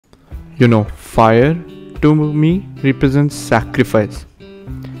Fire to me represents sacrifice.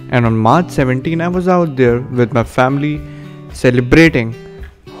 And on March 17, I was out there with my family celebrating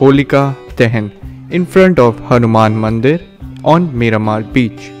Holika Dahan in front of Hanuman Mandir on Miramar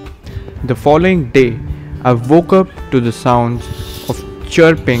Beach. The following day, I woke up to the sounds of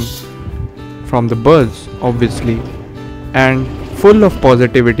chirping from the birds, obviously, and full of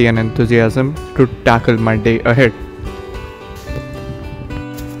positivity and enthusiasm to tackle my day ahead.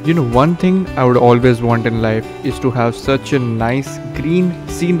 One thing I would always want in life is to have such a nice green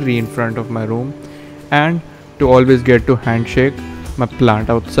scenery in front of my room and to always get to handshake my plant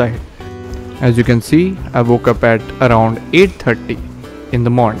outside. As you can see, I woke up at around 8:30 in the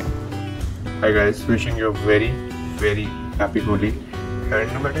morning. Hi guys, wishing you a very, very happy Holi.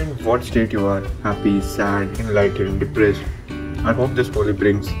 And no matter in what state you are, happy, sad, enlightened, depressed, I hope this Holi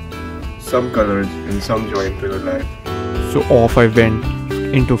brings some colors and some joy into your life. So off I went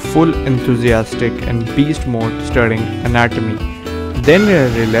into full enthusiastic and beast mode studying anatomy. Then I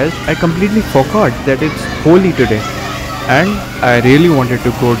realized I completely forgot that it's Holi today and I really wanted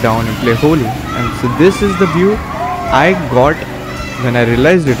to go down and play Holi. And so this is the view I got when I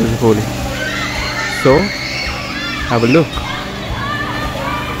realized it was Holi. So have a look.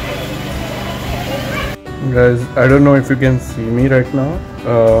 Guys, I don't know if you can see me right now.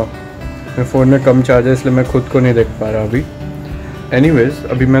 मेरे phone में कम charge है इसलिए मैं खुद को नहीं देख पा रहा अभी. Anyways,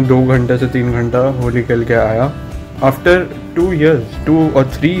 अभी मैं 2 घंटे से 3 घंटा होली खेल के आया after 2 or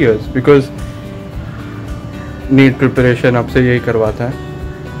 3 years because NEET preparation अब से यही करवाता है.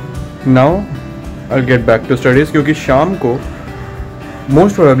 Now I'll get back to studies क्योंकि शाम को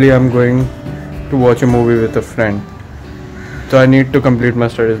most probably I'm going to watch a movie with a friend. So I need to complete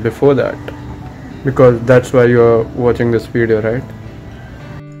my studies before that because that's why you're watching this video, right?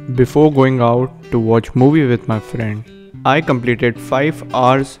 Before going out to watch movie with my friend, I completed 5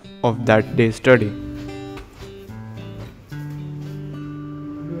 hours of that day's study.